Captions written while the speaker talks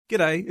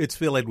G'day, it's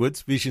Phil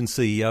Edwards, Vision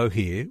CEO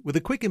here, with a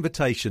quick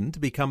invitation to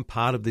become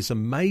part of this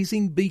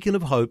amazing beacon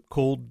of hope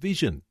called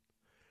Vision.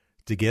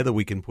 Together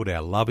we can put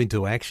our love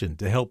into action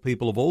to help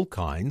people of all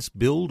kinds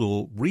build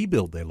or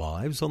rebuild their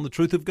lives on the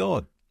truth of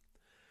God.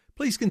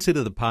 Please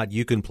consider the part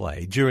you can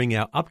play during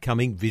our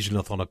upcoming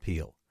Visionathon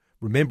appeal,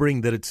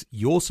 remembering that it's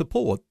your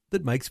support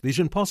that makes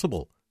Vision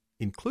possible,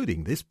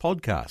 including this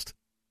podcast.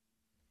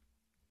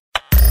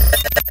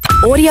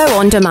 Audio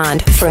on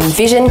demand from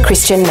Vision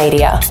Christian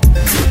Media.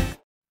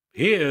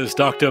 Here's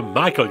Dr.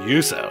 Michael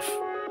Youssef.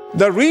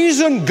 The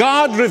reason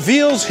God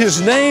reveals His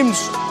names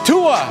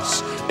to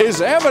us is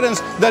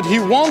evidence that He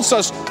wants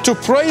us to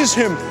praise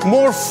Him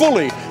more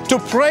fully, to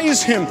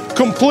praise Him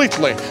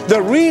completely.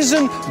 The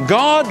reason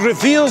God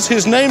reveals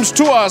His names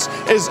to us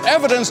is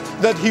evidence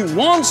that He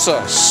wants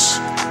us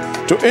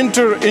to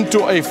enter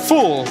into a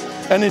full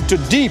and into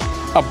deep,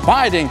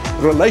 abiding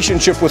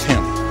relationship with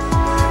Him.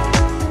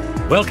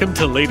 Welcome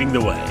to Leading the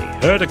Way,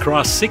 heard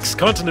across 6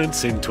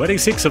 continents in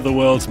 26 of the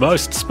world's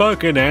most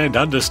spoken and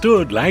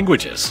understood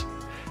languages.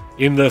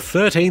 In the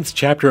 13th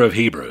chapter of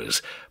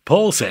Hebrews,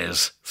 Paul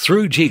says,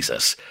 through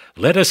Jesus,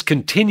 let us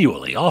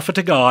continually offer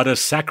to God a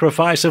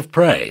sacrifice of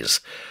praise,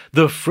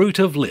 the fruit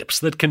of lips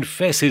that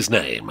confess His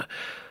name.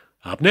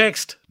 Up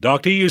next,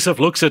 Dr. Youssef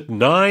looks at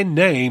 9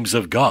 names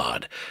of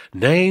God,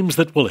 names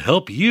that will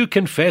help you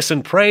confess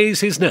and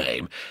praise His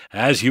name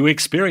as you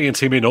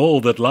experience Him in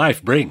all that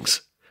life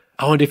brings.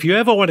 Oh, and if you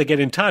ever want to get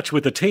in touch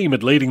with the team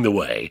at Leading the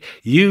Way,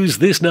 use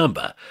this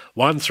number,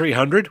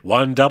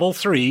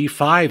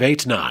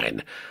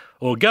 1300-133-589,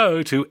 or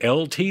go to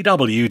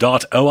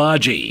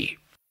ltw.org.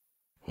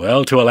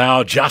 Well, to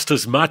allow just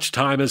as much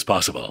time as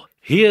possible,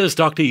 here's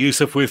Dr.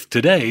 Youssef with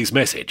today's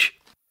message.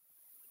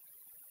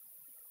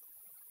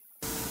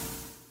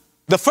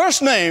 The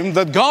first name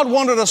that God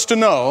wanted us to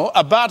know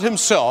about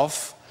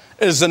Himself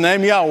is the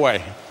name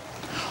Yahweh.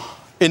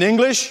 In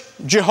English,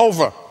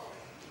 Jehovah.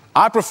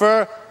 I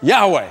prefer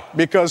Yahweh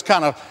because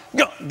kind of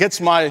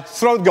gets my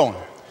throat going.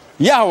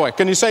 Yahweh.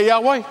 Can you say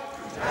Yahweh?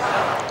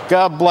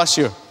 God bless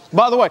you.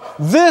 By the way,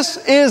 this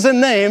is a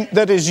name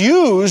that is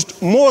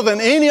used more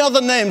than any other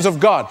names of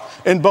God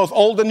in both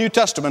Old and New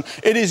Testament.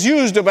 It is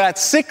used about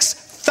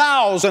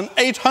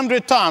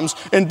 6,800 times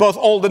in both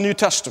Old and New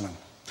Testament.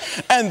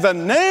 And the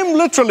name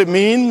literally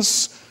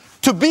means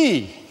to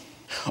be,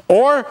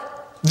 or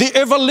the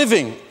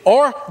ever-living,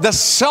 or the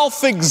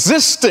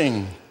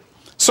self-existing.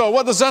 So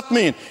what does that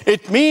mean?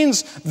 It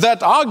means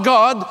that our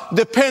God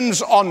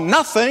depends on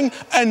nothing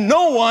and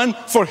no one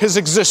for His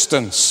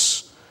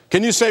existence.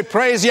 Can you say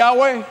praise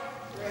Yahweh?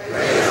 Praise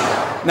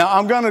Yahweh. Now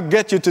I'm going to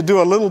get you to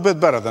do a little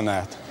bit better than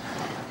that.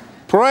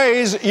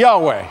 Praise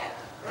Yahweh.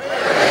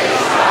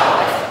 Praise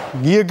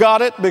Yahweh. You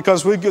got it?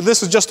 Because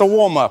this is just a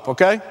warm-up,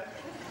 okay?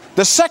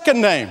 The second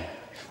name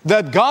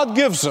that God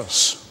gives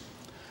us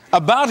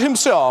about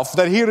Himself,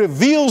 that He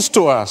reveals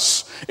to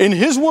us in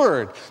His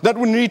Word, that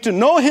we need to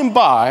know Him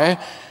by,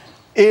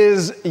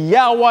 is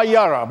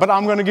Yahweh-Yireh. But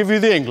I'm going to give you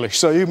the English,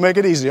 so you make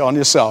it easy on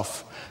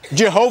yourself.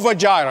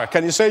 Jehovah-Jireh.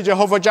 Can you say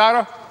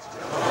Jehovah-Jireh?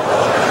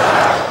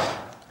 Jehovah-Jireh.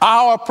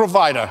 Our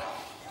provider.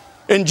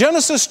 In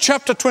Genesis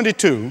chapter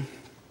 22,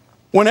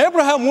 when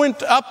Abraham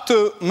went up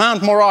to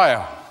Mount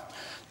Moriah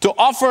to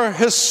offer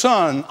his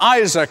son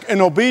Isaac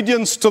in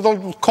obedience to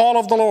the call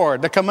of the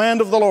Lord, the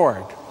command of the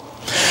Lord,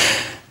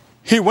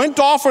 he went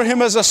to offer him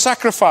as a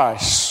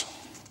sacrifice.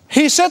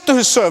 He said to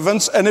his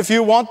servants, and if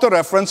you want the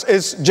reference,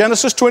 it's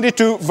Genesis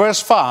 22, verse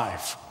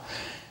 5.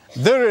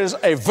 There is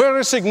a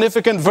very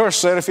significant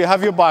verse there. If you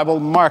have your Bible,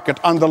 mark it,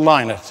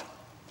 underline it.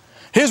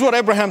 Here's what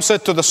Abraham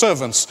said to the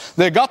servants.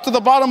 They got to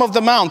the bottom of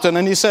the mountain,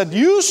 and he said,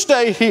 you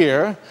stay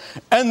here,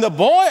 and the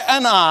boy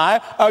and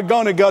I are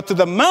going to go to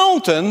the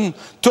mountain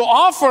to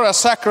offer a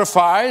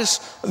sacrifice.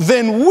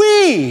 Then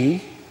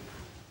we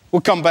will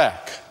come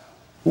back.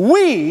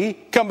 We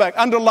come back.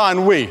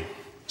 Underline we.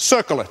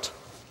 Circle it.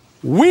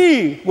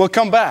 We will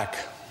come back.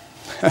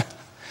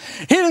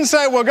 He didn't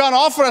say, we're going to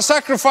offer a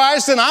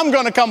sacrifice, and I'm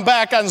going to come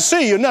back and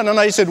see you. No.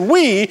 He said,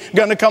 we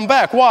going to come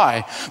back.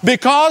 Why?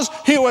 Because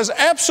he was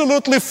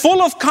absolutely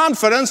full of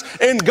confidence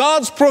in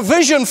God's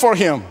provision for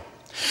him.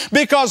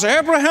 Because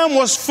Abraham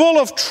was full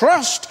of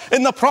trust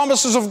in the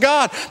promises of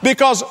God.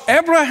 Because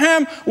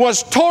Abraham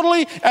was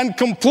totally and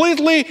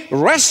completely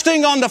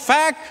resting on the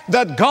fact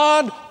that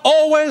God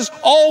always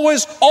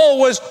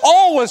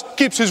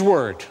keeps His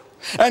word.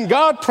 And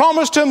God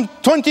promised him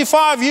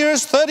 25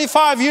 years,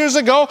 35 years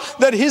ago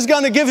that He's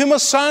going to give him a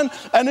son,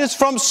 and it's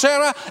from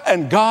Sarah,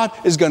 and God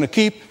is going to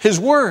keep His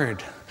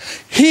word.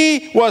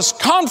 He was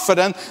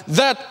confident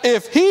that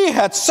if he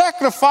had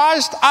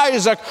sacrificed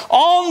Isaac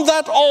on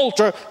that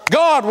altar,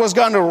 God was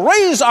going to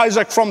raise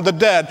Isaac from the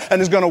dead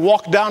and is going to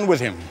walk down with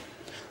him.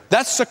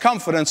 That's the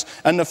confidence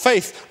and the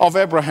faith of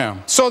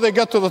Abraham. So they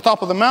get to the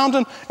top of the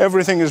mountain.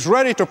 Everything is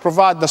ready to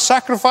provide the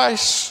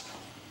sacrifice.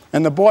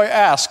 And the boy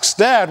asks,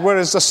 Dad, where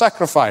is the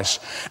sacrifice?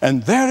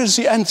 And there is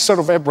the answer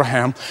of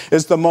Abraham.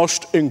 It's the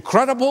most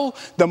incredible,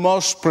 the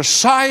most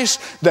precise,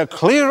 the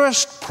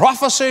clearest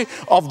prophecy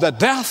of the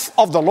death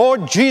of the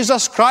Lord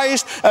Jesus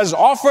Christ as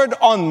offered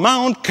on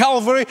Mount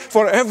Calvary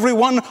for every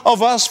one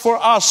of us for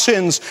our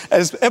sins.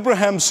 As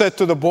Abraham said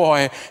to the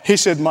boy, he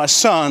said, my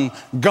son,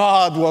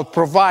 God will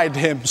provide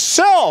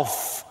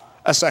himself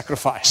a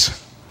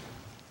sacrifice.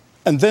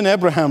 And then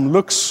Abraham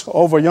looks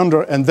over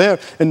yonder, and there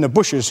in the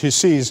bushes he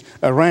sees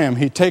a ram.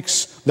 He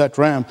takes that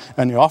ram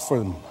and he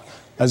offers him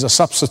as a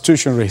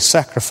substitutionary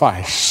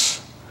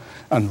sacrifice.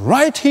 And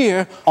right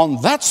here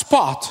on that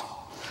spot,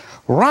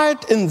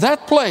 right in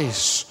that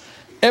place,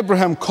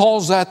 Abraham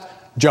calls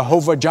that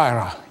Jehovah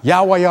Jireh,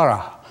 Yahweh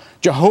Jireh.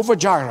 Jehovah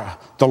Jireh,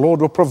 the Lord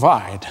will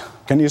provide.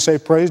 Can you say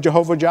praise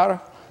Jehovah Jireh?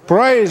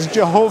 Praise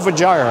Jehovah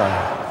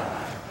Jireh.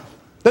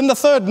 Then the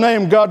third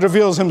name God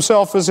reveals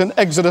himself is in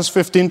Exodus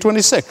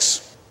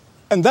 15:26.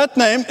 And that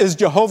name is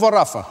Jehovah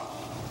Rapha.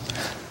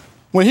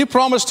 When he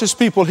promised his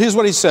people, here's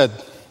what he said.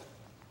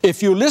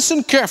 If you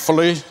listen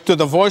carefully to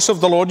the voice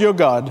of the Lord your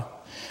God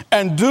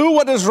and do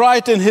what is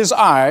right in his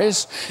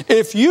eyes,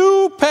 if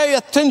you pay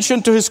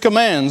attention to his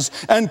commands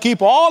and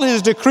keep all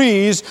his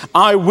decrees,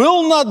 I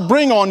will not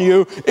bring on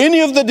you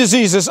any of the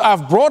diseases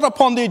I've brought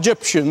upon the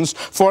Egyptians,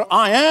 for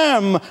I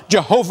am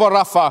Jehovah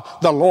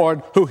Rapha, the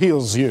Lord who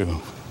heals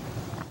you.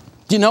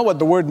 Do you know what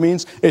the word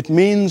means? It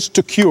means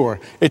to cure.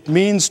 It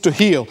means to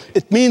heal.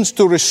 It means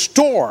to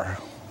restore.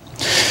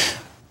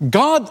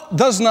 God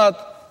does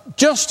not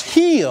just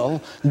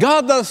heal.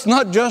 God does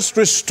not just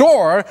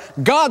restore.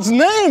 God's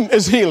name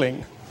is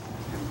healing.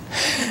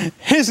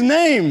 His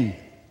name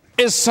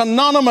is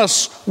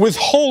synonymous with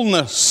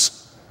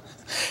wholeness.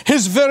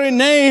 His very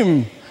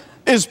name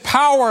is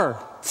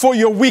power for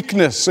your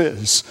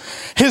weaknesses.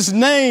 His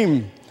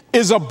name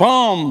is a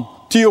balm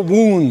to your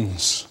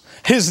wounds.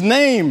 His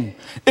name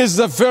is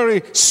the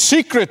very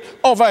secret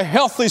of a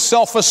healthy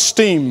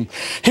self-esteem.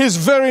 His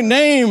very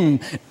name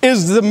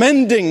is the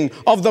mending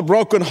of the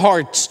broken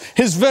hearts.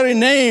 His very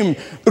name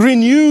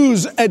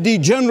renews a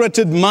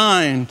degenerated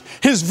mind.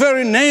 His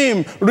very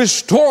name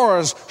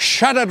restores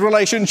shattered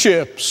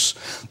relationships.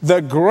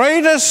 The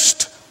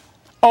greatest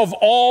of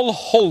all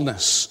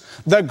wholeness,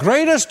 the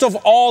greatest of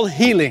all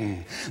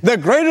healing, the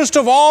greatest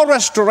of all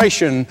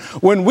restoration,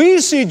 when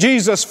we see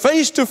Jesus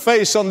face to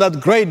face on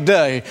that great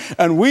day,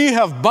 and we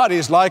have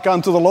bodies like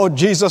unto the Lord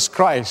Jesus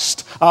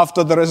Christ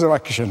after the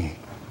resurrection.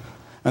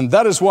 And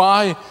that is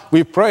why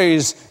we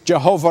praise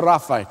Jehovah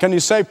Rapha. Can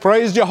you say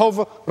praise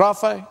Jehovah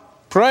Rapha?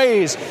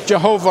 Praise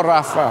Jehovah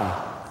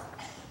Rapha.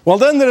 Well,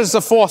 then there is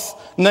the fourth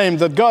name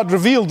that God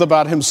revealed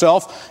about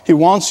himself. He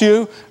wants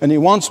you and he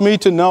wants me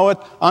to know it,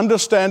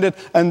 understand it,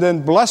 and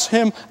then bless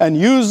him and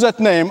use that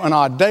name in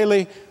our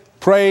daily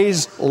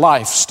praise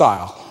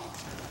lifestyle.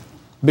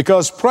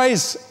 Because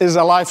praise is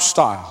a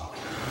lifestyle.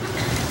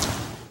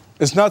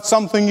 It's not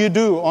something you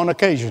do on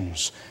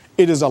occasions.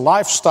 It is a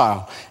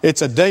lifestyle.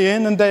 It's a day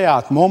in and day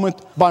out, moment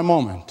by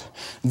moment.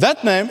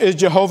 That name is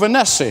Jehovah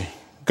Nissi,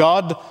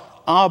 God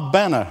our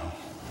banner.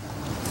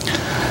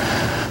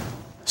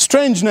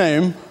 Strange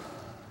name.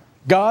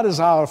 God is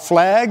our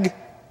flag.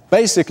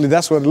 Basically,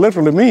 that's what it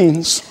literally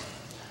means.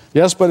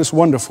 Yes, but it's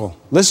wonderful.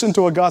 Listen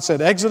to what God said.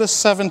 Exodus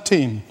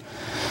 17.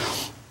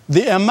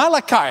 The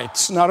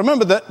Amalekites. Now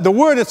remember that the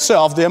word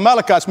itself, the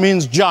Amalekites,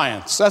 means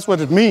giants. That's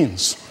what it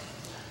means.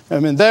 I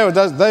mean,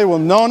 they were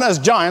known as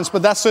giants,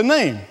 but that's their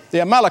name.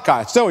 The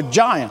Amalekites. They were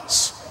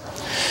giants.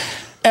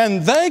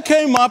 And they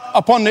came up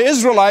upon the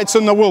Israelites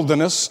in the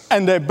wilderness,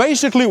 and they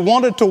basically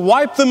wanted to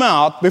wipe them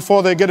out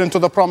before they get into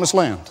the promised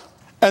land.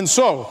 And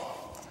so,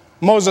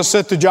 Moses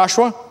said to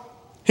Joshua,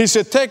 he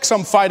said, take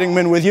some fighting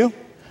men with you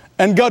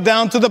and go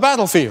down to the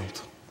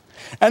battlefield.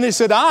 And he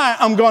said, I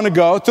am going to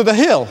go to the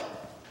hill,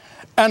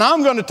 and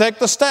I'm going to take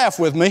the staff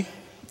with me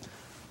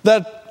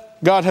that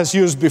God has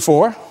used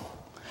before.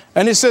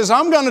 And he says,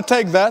 I'm going to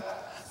take that,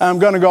 and I'm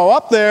going to go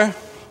up there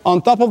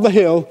on top of the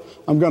hill.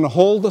 I'm going to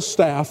hold the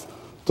staff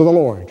to the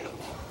Lord.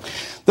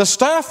 The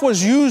staff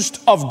was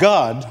used of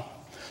God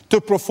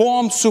to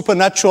perform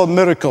supernatural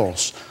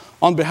miracles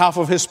on behalf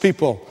of his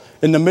people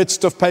in the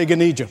midst of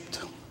pagan Egypt.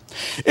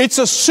 It's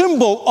a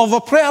symbol of a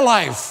prayer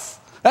life.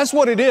 That's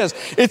what it is.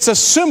 It's a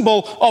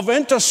symbol of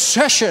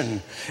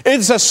intercession.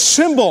 It's a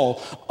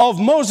symbol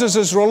of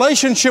Moses'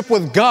 relationship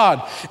with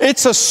God.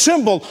 It's a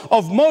symbol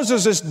of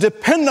Moses'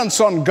 dependence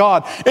on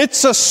God.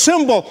 It's a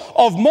symbol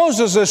of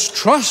Moses'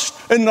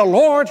 trust in the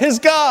Lord his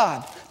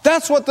God.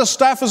 That's what the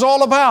staff is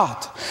all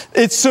about.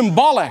 It's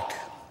symbolic.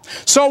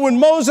 So when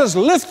Moses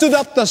lifted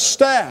up the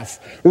staff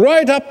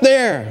right up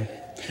there,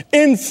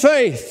 in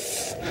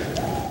faith,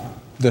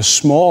 the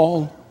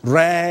small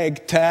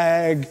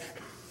ragtag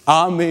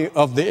army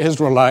of the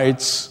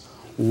Israelites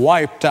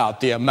wiped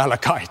out the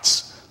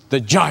Amalekites,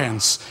 the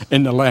giants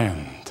in the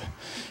land.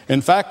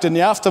 In fact, in the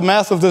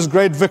aftermath of this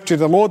great victory,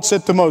 the Lord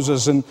said to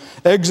Moses in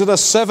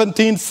Exodus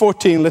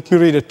 17:14, let me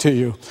read it to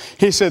you.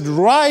 He said,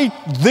 write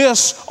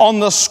this on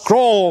the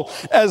scroll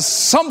as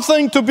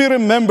something to be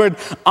remembered.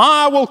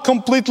 I will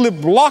completely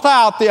blot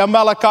out the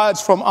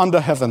Amalekites from under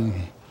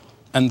heaven.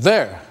 And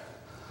there,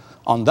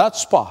 on that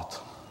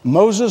spot,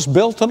 Moses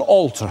built an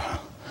altar,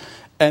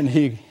 and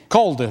he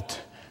called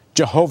it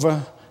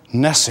Jehovah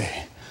Nissi.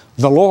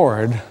 The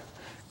Lord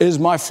is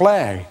my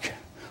flag.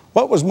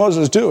 What was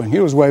Moses doing? He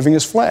was waving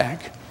his flag.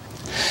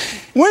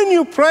 When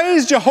you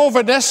praise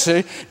Jehovah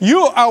Nissi, you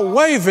are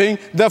waving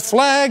the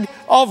flag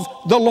of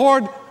the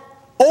Lord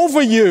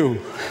over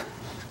you.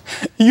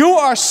 You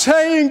are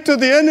saying to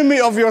the enemy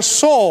of your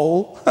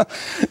soul,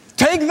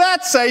 take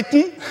that,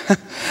 Satan.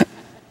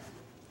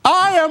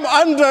 I am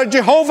under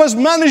Jehovah's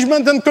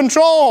management and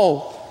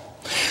control.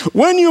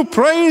 When you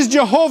praise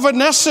Jehovah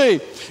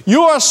Nissi,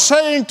 you are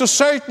saying to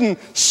Satan,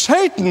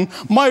 Satan,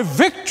 my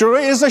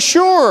victory is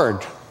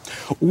assured.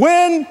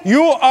 When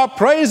you are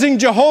praising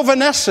Jehovah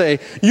Nissi,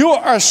 you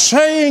are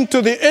saying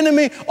to the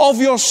enemy of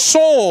your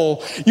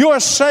soul, you are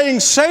saying,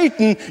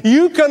 Satan,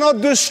 you cannot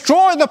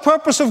destroy the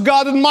purpose of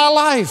God in my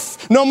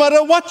life, no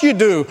matter what you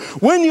do.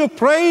 When you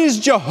praise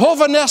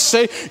Jehovah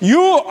Nissi,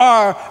 you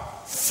are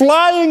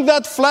flying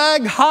that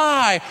flag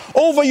high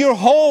over your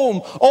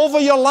home, over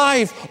your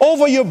life,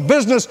 over your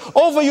business,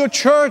 over your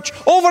church,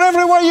 over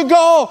everywhere you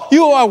go.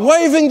 You are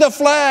waving the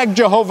flag,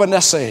 Jehovah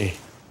Nissi,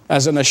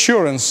 as an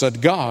assurance that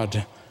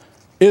God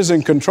is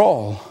in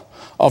control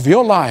of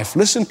your life.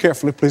 Listen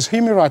carefully, please.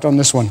 Hear me right on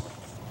this one.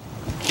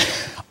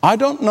 I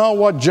don't know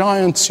what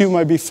giants you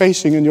may be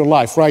facing in your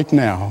life right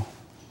now.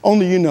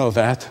 Only you know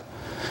that.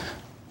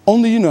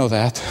 Only you know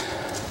that.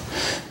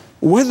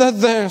 Whether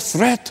they're a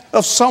threat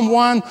of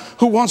someone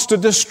who wants to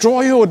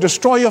destroy you or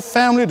destroy your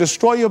family,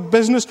 destroy your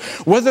business,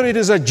 whether it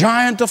is a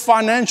giant of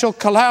financial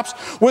collapse,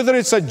 whether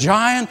it's a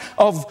giant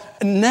of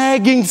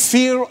nagging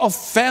fear of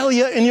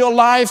failure in your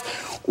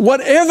life,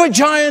 whatever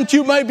giant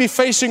you may be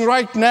facing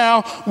right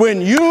now, when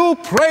you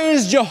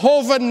praise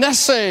Jehovah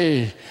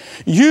Nissi,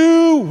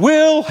 you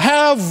will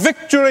have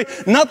victory.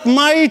 Not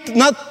might,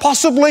 not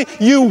possibly,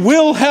 you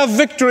will have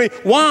victory.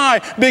 Why?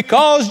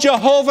 Because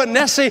Jehovah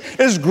Nissi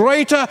is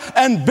greater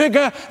and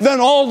bigger than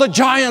all the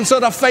giants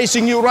that are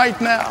facing you right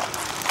now.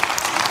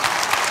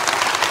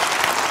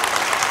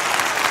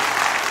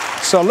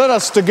 So let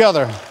us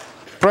together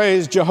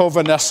praise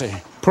Jehovah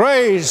Nissi.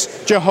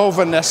 Praise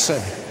Jehovah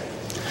Nissi.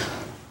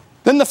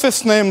 Then the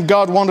fifth name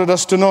God wanted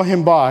us to know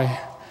Him by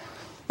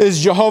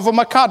is Jehovah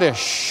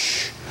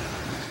Makadesh.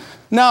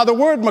 Now, the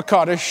word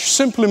Makadesh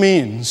simply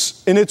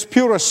means, in its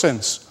purest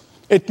sense,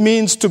 it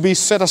means to be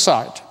set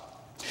aside.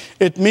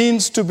 It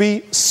means to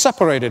be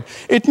separated.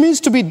 It means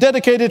to be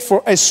dedicated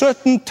for a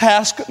certain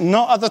task,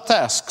 no other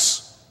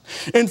tasks.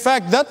 In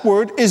fact, that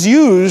word is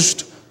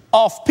used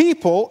of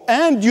people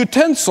and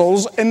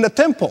utensils in the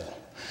temple.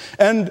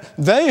 And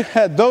they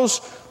had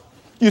those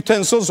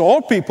utensils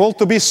or people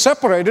to be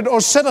separated or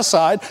set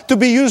aside to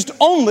be used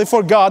only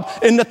for God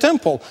in the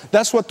temple.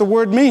 That's what the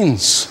word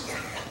means.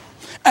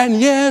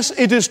 And yes,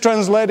 it is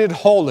translated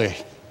holy.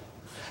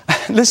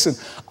 Listen,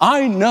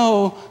 I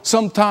know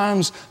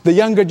sometimes the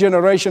younger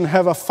generation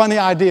have a funny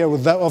idea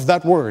of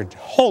that word,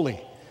 holy.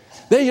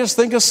 They just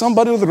think of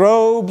somebody with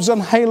robes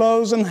and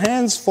halos and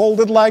hands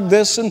folded like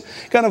this and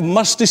kind of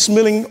musty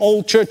smelling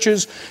old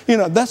churches. You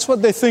know, that's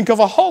what they think of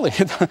a holy.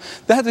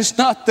 That is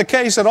not the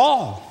case at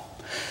all.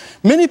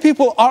 Many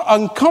people are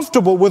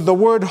uncomfortable with the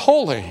word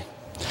holy.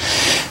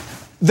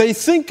 They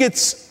think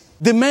it's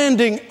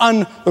demanding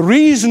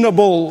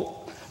unreasonable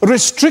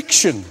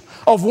restriction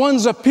of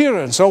one's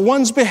appearance or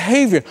one's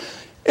behavior.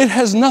 It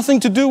has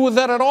nothing to do with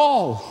that at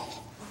all.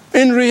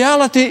 In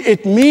reality,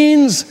 it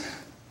means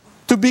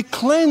to be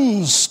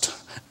cleansed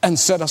and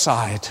set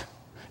aside.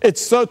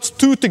 It's those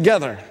two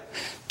together.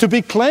 To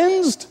be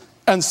cleansed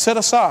and set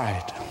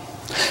aside.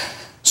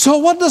 So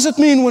what does it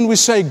mean when we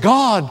say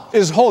God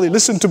is holy?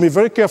 Listen to me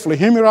very carefully.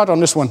 Hear me right on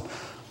this one.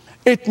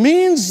 It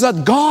means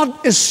that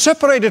God is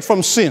separated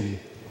from sin.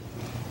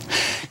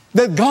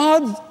 That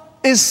God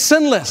is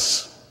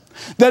sinless.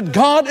 That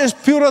God is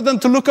purer than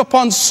to look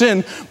upon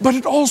sin. But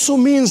it also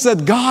means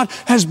that God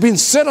has been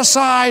set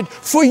aside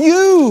for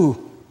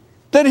you.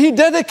 That He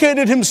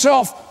dedicated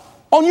Himself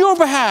on your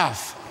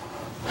behalf.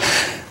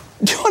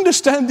 Do you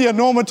understand the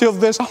enormity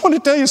of this? I want to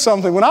tell you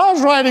something. When I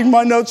was writing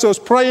my notes, I was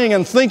praying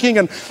and thinking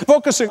and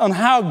focusing on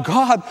how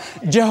God,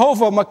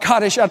 Jehovah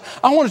Makadesh,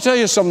 I want to tell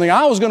you something.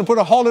 I was going to put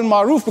a hole in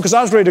my roof because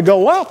I was ready to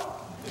go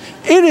up.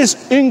 It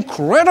is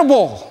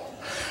incredible.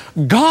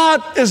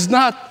 God is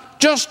not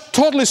just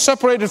totally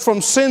separated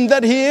from sin,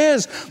 that He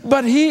is,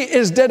 but He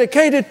is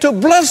dedicated to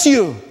bless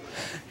you.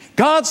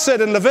 God said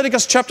in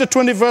Leviticus chapter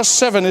 20 verse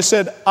 7, He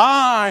said,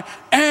 I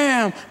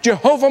am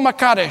Jehovah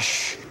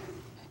Makadesh.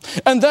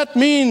 And that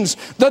means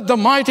that the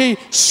mighty,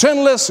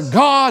 sinless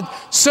God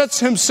sets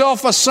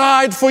Himself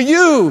aside for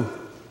you.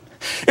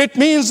 It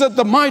means that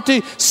the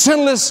mighty,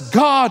 sinless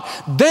God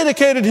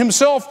dedicated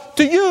Himself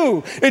to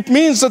you. It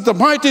means that the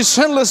mighty,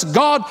 sinless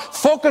God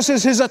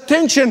focuses His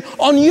attention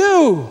on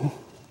you.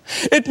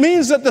 It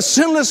means that the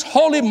sinless,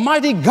 holy,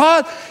 mighty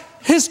God,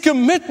 His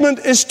commitment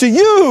is to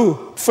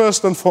you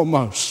first and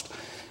foremost.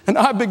 And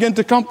I begin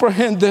to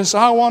comprehend this.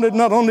 I want to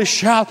not only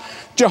shout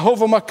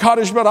Jehovah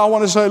Makadesh, but I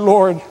want to say,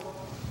 Lord,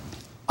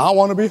 I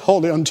want to be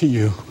holy unto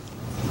you.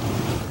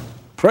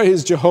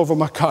 Praise Jehovah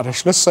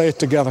Makadesh. Let's say it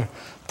together.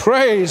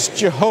 Praise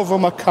Jehovah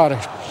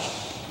Makadesh.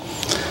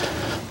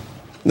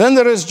 Then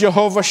there is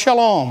Jehovah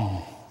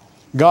Shalom,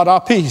 God our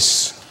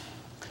peace.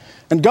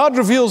 And God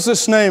reveals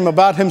this name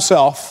about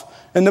himself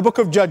in the book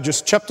of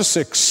Judges, chapter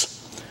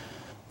 6,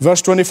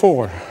 verse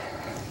 24.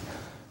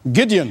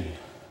 Gideon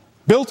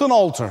built an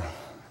altar,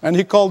 and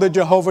he called it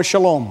Jehovah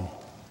Shalom.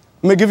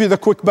 Let me give you the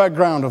quick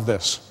background of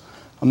this.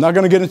 I'm not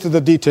going to get into the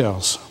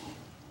details.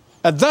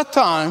 At that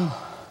time,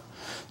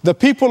 the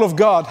people of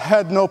God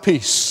had no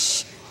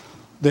peace.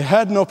 They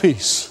had no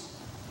peace.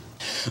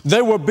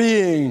 They were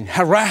being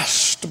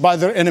harassed by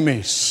their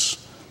enemies.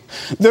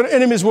 Their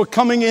enemies were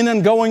coming in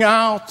and going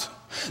out.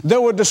 They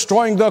were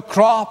destroying their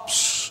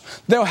crops.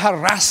 They were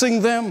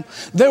harassing them.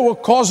 They were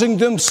causing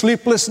them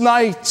sleepless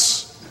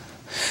nights.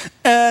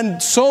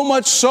 And so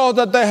much so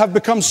that they have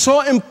become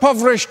so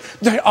impoverished,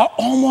 they are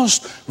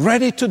almost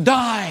ready to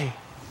die.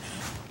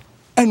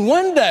 And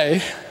one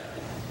day,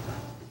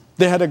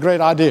 they had a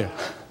great idea.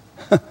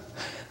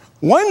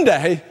 One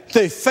day,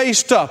 they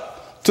faced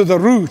up to the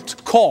root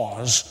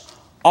cause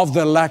of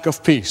their lack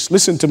of peace.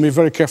 Listen to me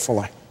very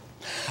carefully.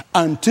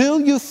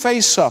 Until you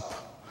face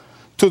up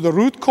to the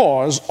root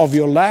cause of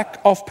your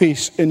lack of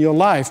peace in your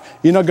life,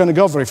 you're not going to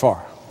go very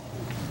far.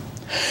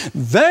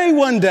 They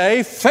one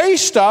day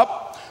faced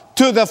up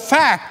to the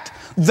fact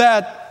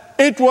that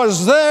it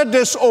was their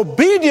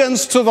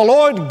disobedience to the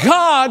Lord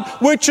God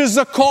which is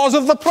the cause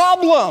of the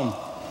problem.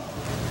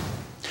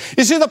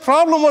 You see, the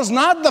problem was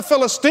not the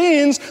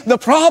Philistines, the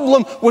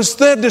problem was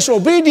their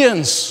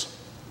disobedience.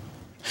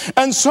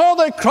 And so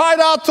they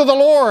cried out to the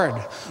Lord.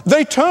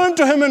 They turned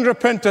to him in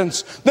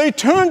repentance. They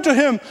turned to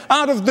him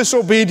out of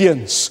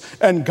disobedience.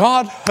 And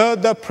God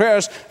heard their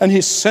prayers, and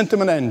he sent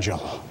them an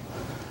angel.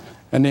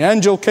 And the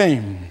angel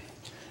came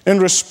in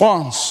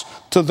response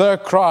to their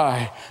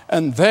cry.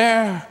 And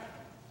there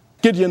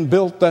Gideon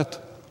built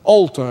that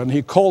altar, and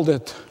he called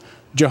it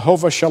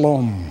Jehovah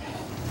Shalom.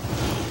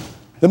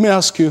 Let me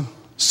ask you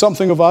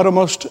something of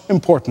uttermost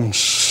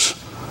importance.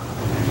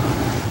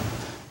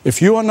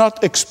 If you are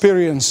not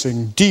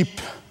experiencing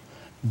deep,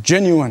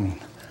 genuine,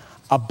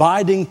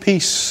 abiding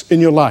peace in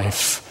your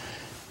life,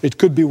 it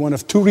could be one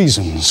of two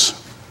reasons.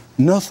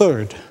 No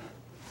third.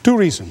 Two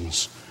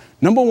reasons.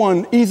 Number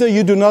one, either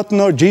you do not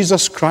know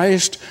Jesus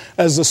Christ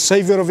as the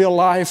Savior of your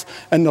life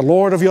and the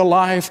Lord of your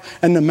life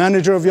and the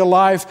manager of your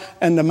life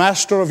and the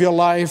master of your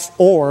life,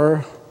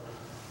 or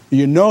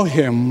you know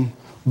him,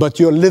 but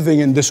you're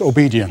living in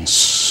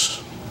disobedience.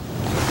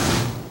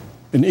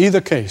 In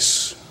either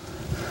case,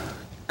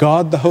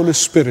 God, the Holy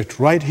Spirit,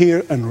 right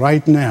here and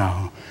right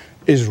now,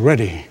 is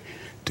ready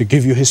to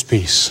give you his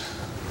peace.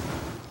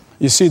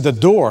 You see, the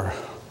door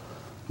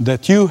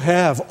that you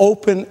have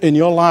open in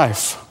your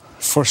life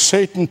for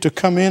Satan to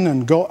come in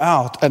and go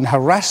out and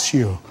harass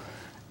you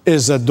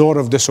is a door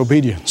of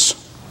disobedience.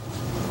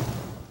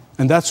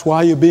 And that's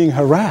why you're being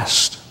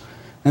harassed.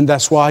 And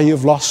that's why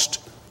you've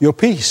lost your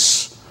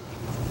peace.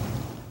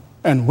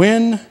 And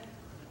when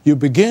you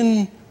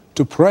begin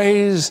to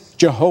praise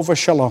Jehovah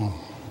Shalom,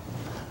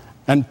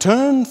 and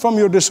turn from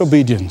your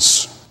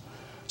disobedience,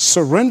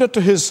 surrender to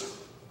his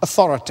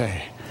authority,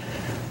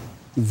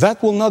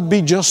 that will not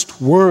be just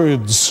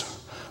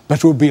words,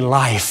 but will be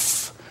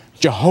life.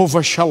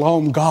 Jehovah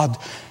Shalom, God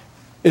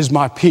is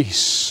my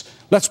peace.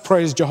 Let's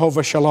praise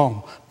Jehovah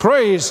Shalom.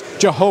 Praise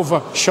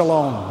Jehovah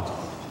Shalom.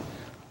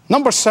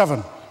 Number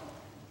 7,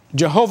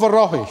 Jehovah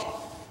Rohi,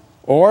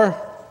 or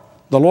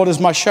the Lord is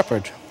my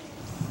shepherd.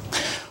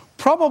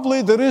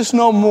 Probably there is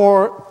no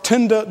more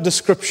tender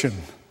description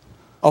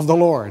of the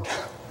Lord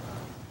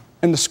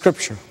in the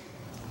scripture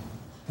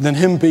than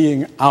him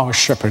being our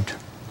shepherd.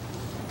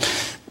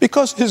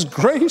 Because his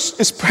grace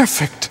is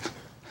perfect.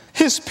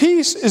 His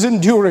peace is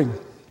enduring.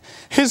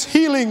 His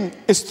healing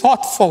is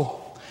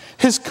thoughtful.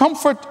 His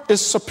comfort is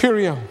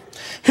superior.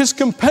 His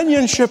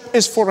companionship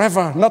is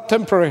forever, not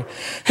temporary.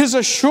 His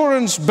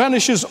assurance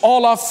banishes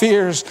all our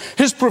fears.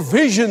 His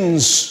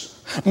provisions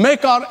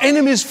make our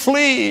enemies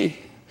flee.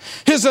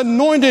 His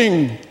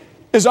anointing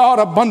is our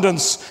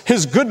abundance.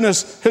 His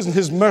goodness,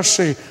 his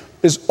mercy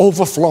is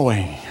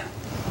overflowing.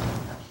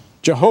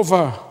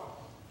 Jehovah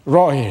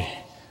Rohi.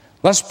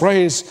 Let's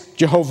praise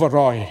Jehovah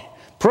Rohi.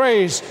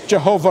 Praise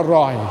Jehovah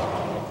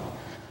Rohi.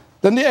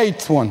 Then the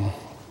 8th one,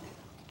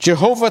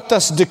 Jehovah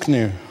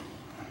Tasdiknu.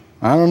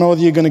 I don't know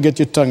whether you're going to get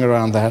your tongue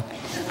around that,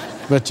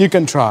 but you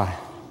can try.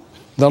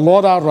 The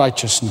Lord our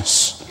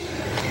righteousness.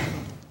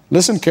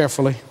 Listen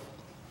carefully.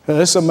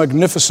 This is a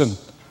magnificent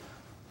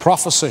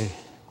prophecy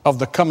of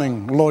the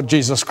coming Lord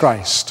Jesus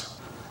Christ.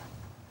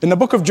 In the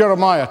book of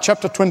Jeremiah,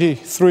 chapter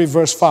 23,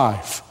 verse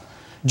 5,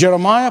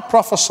 Jeremiah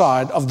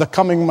prophesied of the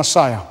coming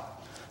Messiah,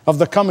 of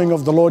the coming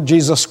of the Lord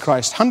Jesus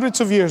Christ.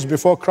 Hundreds of years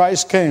before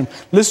Christ came,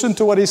 listen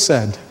to what he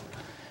said.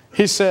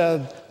 He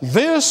said,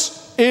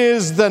 "This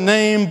is the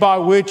name by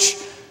which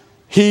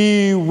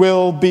he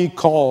will be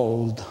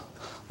called,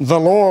 the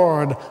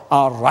Lord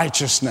our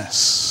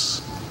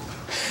righteousness."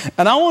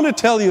 And I want to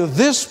tell you,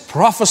 this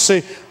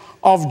prophecy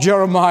of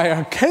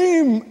Jeremiah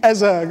came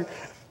as a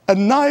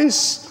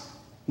nice,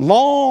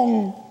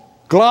 long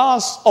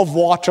glass of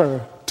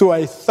water to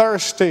a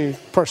thirsty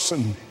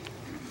person.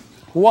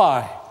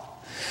 Why?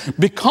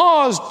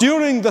 Because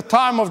during the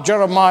time of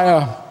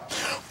Jeremiah,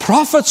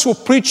 prophets were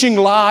preaching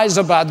lies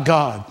about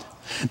God.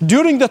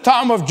 During the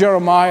time of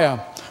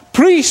Jeremiah,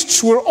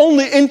 priests were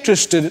only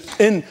interested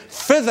in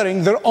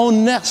feathering their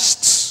own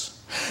nests.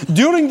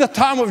 During the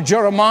time of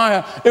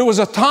Jeremiah, it was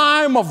a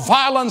time of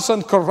violence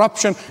and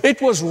corruption.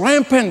 It was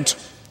rampant.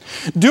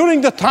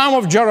 During the time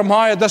of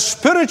Jeremiah, the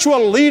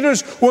spiritual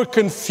leaders were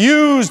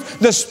confused.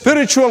 The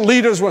spiritual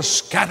leaders were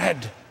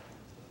scattered.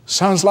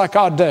 Sounds like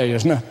our day,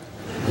 isn't it?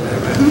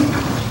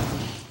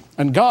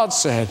 And God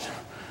said,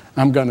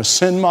 I'm going to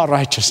send my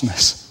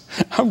righteousness.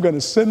 I'm going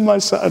to send my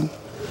son.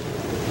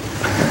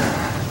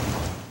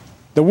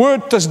 The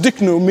word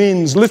tasdiknu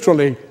means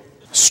literally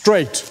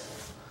straight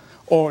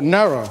or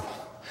narrow,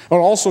 or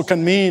also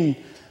can mean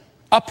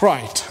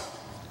upright.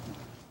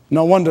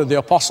 No wonder the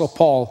Apostle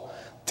Paul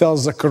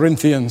tells the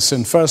Corinthians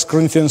in 1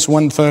 Corinthians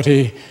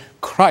 1:30,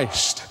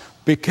 Christ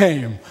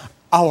became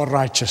our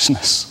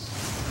righteousness.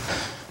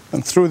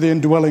 And through the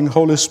indwelling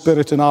Holy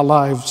Spirit in our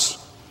lives,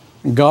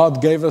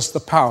 God gave us the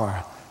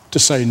power to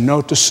say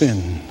no to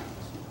sin,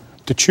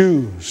 to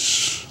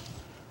choose,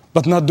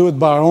 but not do it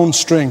by our own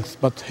strength,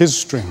 but His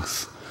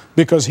strength,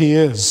 because He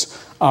is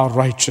our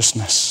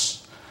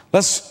righteousness.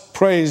 Let's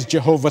praise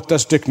Jehovah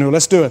Tasdiknu.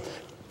 Let's do it.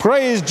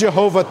 Praise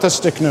Jehovah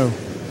Tasdiknu.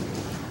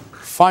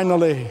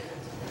 Finally,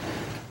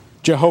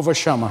 Jehovah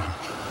Shammah,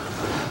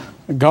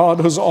 God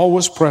who's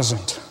always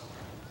present.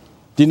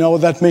 Do you know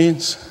what that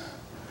means?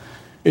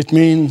 It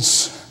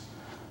means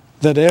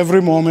that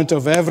every moment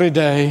of every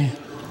day,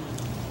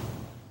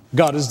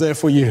 God is there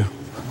for you.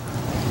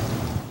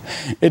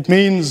 It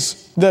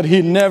means that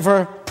He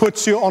never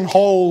puts you on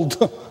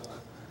hold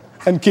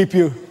and keep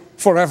you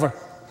forever.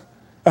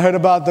 I heard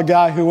about the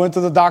guy who went to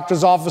the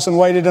doctor's office and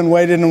waited and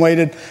waited and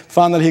waited.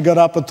 Finally, he got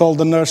up and told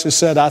the nurse, he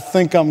said, I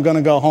think I'm going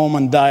to go home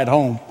and die at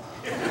home.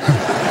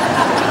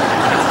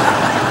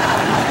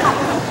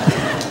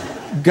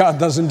 God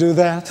doesn't do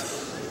that.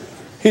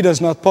 He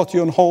does not put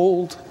you on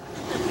hold.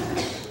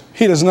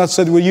 He does not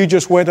say, will you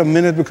just wait a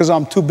minute because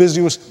I'm too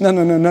busy with...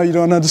 No, you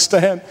don't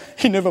understand.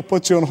 He never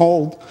puts you on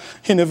hold.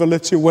 He never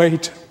lets you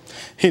wait.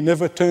 He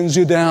never turns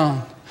you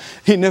down.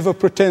 He never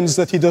pretends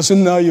that He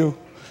doesn't know you.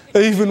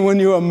 Even when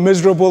you are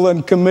miserable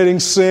and committing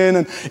sin,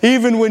 and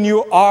even when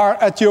you are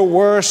at your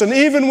worst, and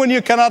even when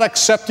you cannot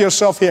accept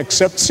yourself, He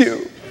accepts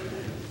you.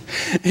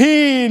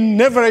 He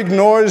never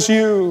ignores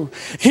you.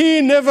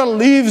 He never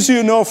leaves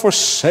you nor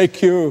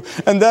forsake you.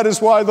 And that is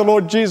why the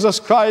Lord Jesus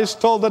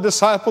Christ told the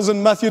disciples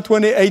in Matthew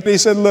 28, He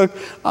said, look,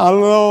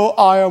 lo,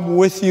 I am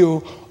with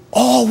you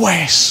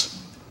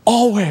always,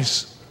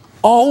 always,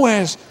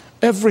 always,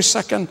 every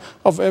second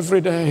of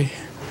every day.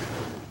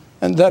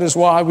 And that is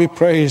why we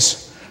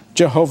praise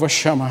Jehovah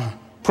Shammah.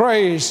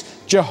 Praise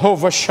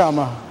Jehovah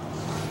Shammah.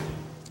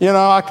 You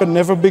know, I could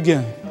never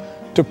begin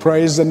to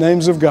praise the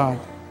names of God.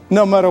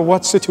 No matter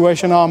what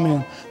situation I'm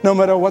in, no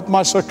matter what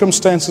my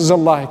circumstances are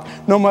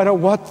like, no matter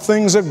what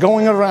things are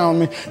going around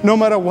me, no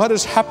matter what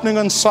is happening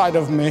inside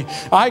of me,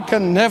 I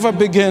can never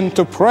begin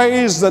to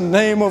praise the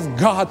name of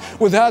God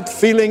without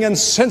feeling and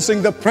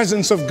sensing the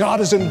presence of God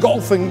is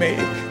engulfing me.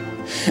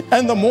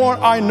 And the more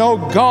I know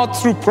God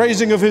through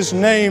praising of His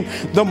name,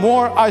 the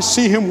more I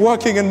see Him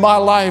working in my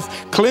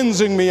life,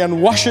 cleansing me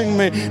and washing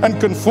me and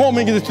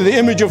conforming it to the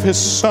image of His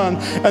Son.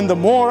 And the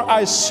more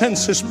I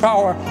sense His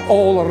power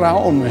all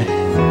around me.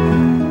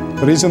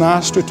 The reason I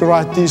asked you to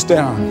write these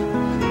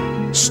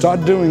down,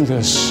 start doing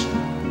this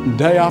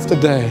day after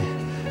day.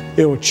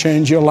 It will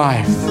change your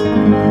life.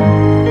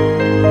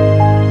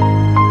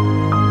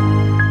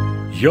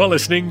 You're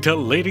listening to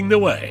Leading the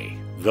Way,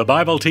 the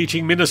Bible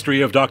teaching ministry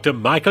of Dr.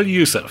 Michael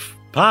Youssef,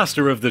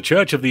 pastor of the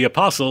Church of the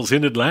Apostles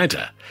in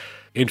Atlanta.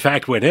 In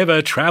fact,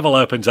 whenever travel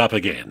opens up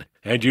again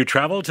and you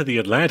travel to the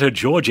Atlanta,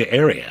 Georgia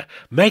area,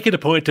 make it a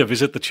point to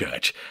visit the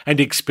church and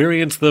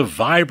experience the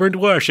vibrant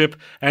worship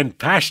and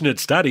passionate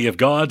study of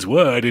God's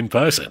Word in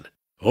person.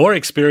 Or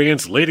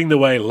experience Leading the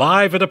Way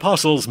live at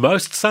Apostles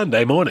most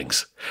Sunday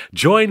mornings.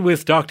 Join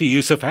with Dr.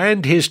 Youssef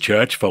and his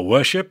church for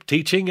worship,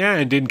 teaching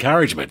and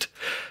encouragement.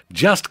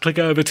 Just click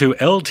over to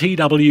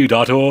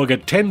ltw.org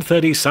at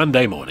 10:30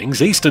 Sunday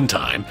mornings Eastern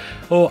Time,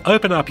 or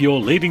open up your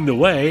Leading the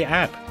Way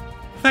app.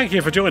 Thank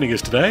you for joining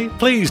us today.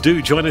 Please do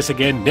join us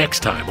again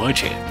next time,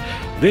 won't you?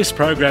 This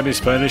program is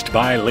furnished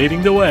by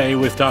Leading the Way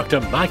with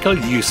Dr. Michael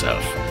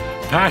Youssef,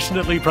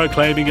 passionately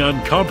proclaiming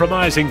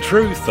uncompromising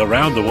truth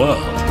around the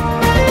world.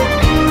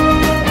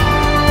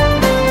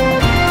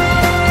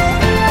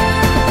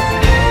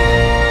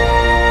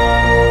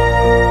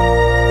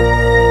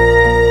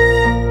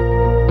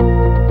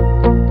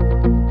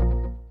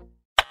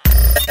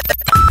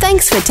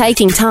 Thanks for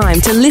taking time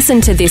to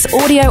listen to this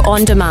audio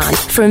on demand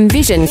from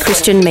Vision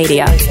Christian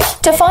Media.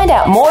 To find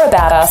out more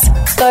about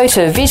us, go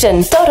to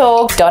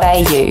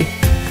vision.org.au.